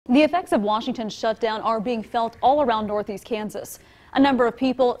The effects of Washington's shutdown are being felt all around northeast Kansas. A number of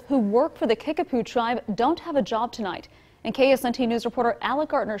people who work for the Kickapoo Tribe don't have a job tonight. And KSNT News reporter Alec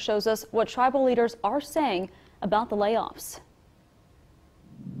Gartner shows us what tribal leaders are saying about the layoffs.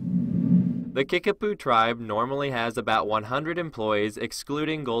 The Kickapoo Tribe normally has about 100 employees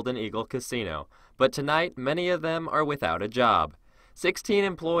excluding Golden Eagle Casino, but tonight many of them are without a job. 16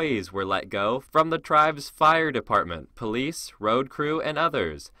 employees were let go from the tribe's fire department, police, road crew, and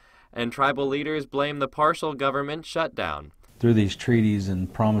others. And tribal leaders blame the partial government shutdown. Through these treaties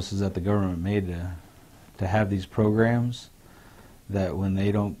and promises that the government made to have these programs, that when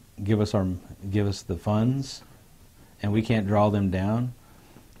they don't give us the funds and we can't draw them down,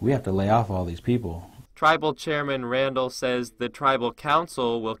 we have to lay off all these people. Tribal Chairman Randall says the Tribal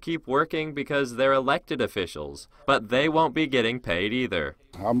Council will keep working because they're elected officials, but they won't be getting paid either.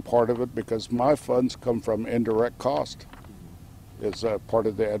 I'm part of it because my funds come from indirect cost. It's part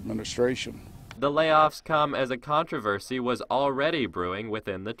of the administration. The layoffs come as a controversy was already brewing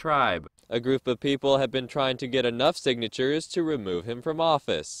within the tribe. A group of people have been trying to get enough signatures to remove him from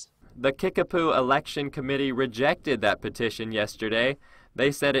office. The Kickapoo Election Committee rejected that petition yesterday.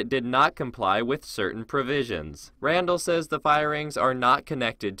 They said it did not comply with certain provisions. Randall says the firings are not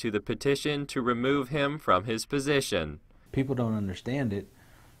connected to the petition to remove him from his position. People don't understand it,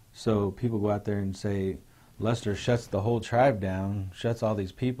 so people go out there and say Lester shuts the whole tribe down, shuts all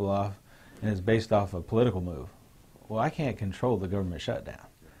these people off, and it's based off a political move. Well, I can't control the government shutdown.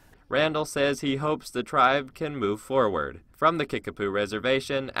 Randall says he hopes the tribe can move forward. From the Kickapoo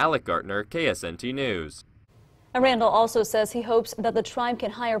Reservation, Alec Gartner, KSNT News. And Randall also says he hopes that the tribe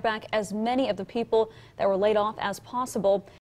can hire back as many of the people that were laid off as possible.